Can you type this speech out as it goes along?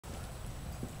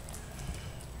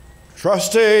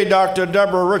Trustee Dr.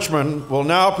 Deborah Richmond will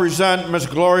now present Ms.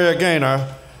 Gloria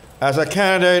Gaynor as a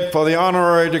candidate for the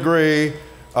honorary degree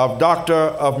of Doctor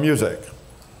of Music.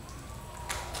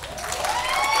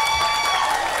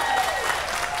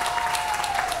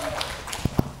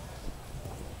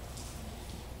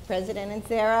 President and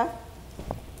Sarah,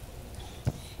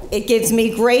 it gives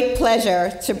me great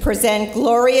pleasure to present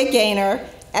Gloria Gaynor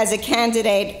as a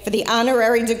candidate for the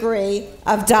honorary degree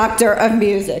of Doctor of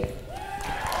Music.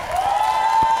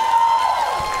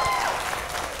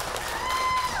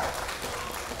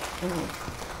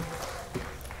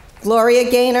 Gloria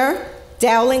Gaynor,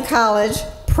 Dowling College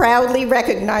proudly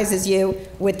recognizes you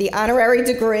with the honorary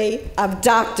degree of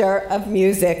Doctor of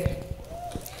Music.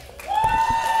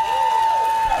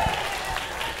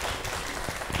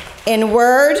 In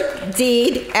word,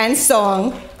 deed, and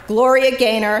song, Gloria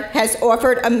Gaynor has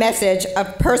offered a message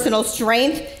of personal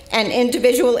strength and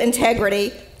individual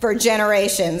integrity for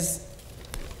generations.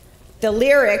 The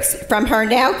lyrics from her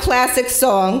now classic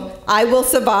song, I Will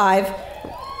Survive,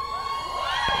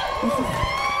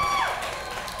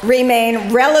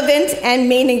 remain relevant and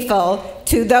meaningful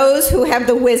to those who have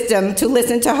the wisdom to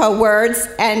listen to her words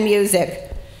and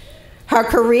music. Her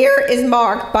career is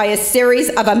marked by a series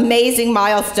of amazing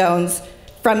milestones,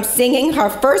 from singing her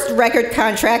first record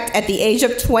contract at the age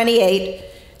of 28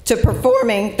 to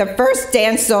performing the first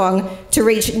dance song to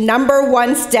reach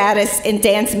 #1 status in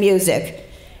dance music,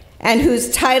 and whose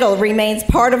title remains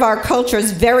part of our culture's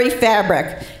very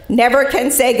fabric, Never Can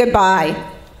Say Goodbye.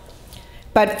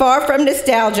 But far from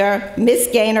nostalgia, Miss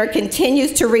Gaynor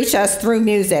continues to reach us through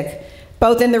music,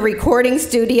 both in the recording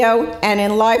studio and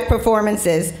in live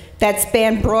performances that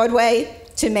span Broadway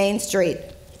to Main Street.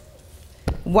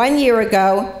 1 year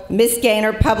ago, Miss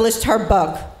Gaynor published her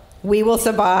book, We Will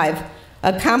Survive,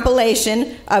 a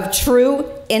compilation of true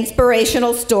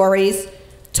inspirational stories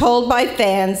told by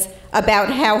fans about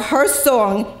how her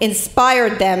song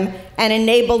inspired them and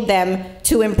enabled them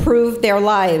to improve their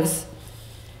lives.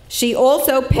 She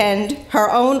also penned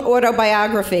her own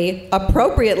autobiography,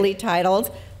 appropriately titled,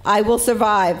 I Will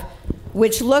Survive,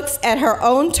 which looks at her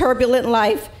own turbulent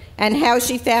life and how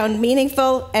she found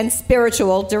meaningful and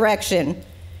spiritual direction.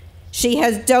 She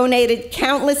has donated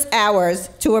countless hours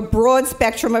to a broad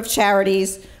spectrum of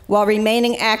charities while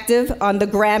remaining active on the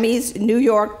Grammys New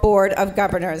York Board of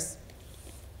Governors.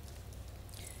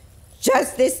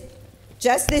 Just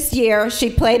this year,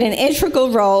 she played an integral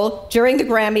role during the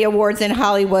Grammy Awards in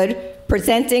Hollywood,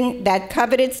 presenting that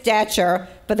coveted stature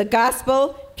for the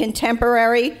gospel,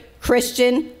 contemporary,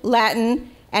 Christian,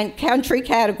 Latin, and country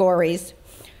categories.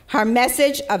 Her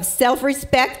message of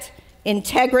self-respect,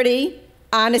 integrity,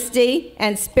 honesty,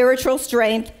 and spiritual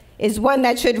strength is one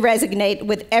that should resonate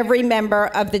with every member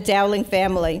of the Dowling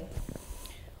family.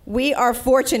 We are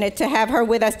fortunate to have her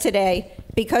with us today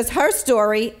because her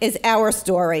story is our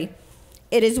story.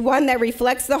 It is one that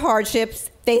reflects the hardships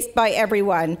faced by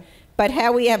everyone, but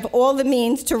how we have all the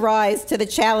means to rise to the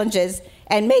challenges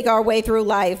and make our way through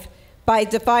life by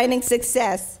defining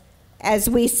success as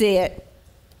we see it.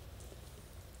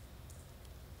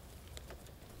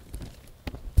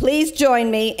 Please join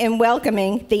me in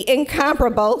welcoming the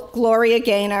incomparable Gloria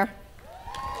Gaynor.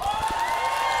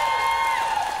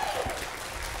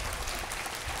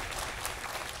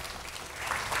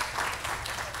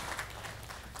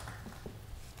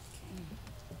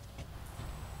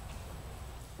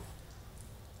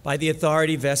 By the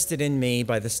authority vested in me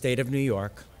by the state of New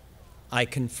York, I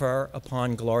confer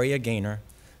upon Gloria Gaynor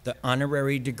the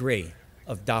honorary degree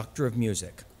of Doctor of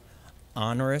Music,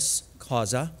 honoris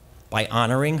causa. By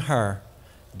honoring her,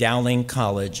 Dowling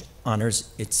College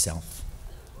honors itself.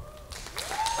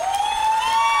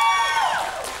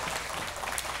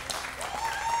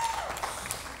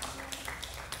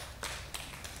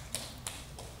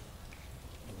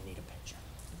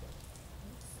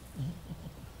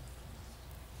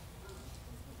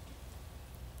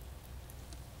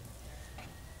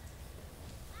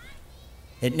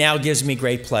 It now gives me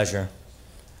great pleasure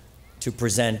to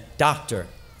present Dr.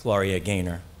 Gloria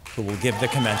Gaynor, who will give the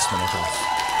commencement address.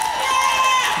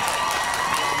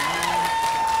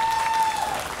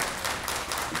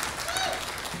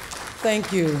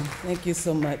 Thank you. Thank you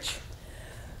so much.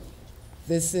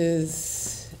 This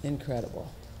is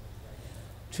incredible,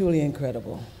 truly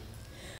incredible.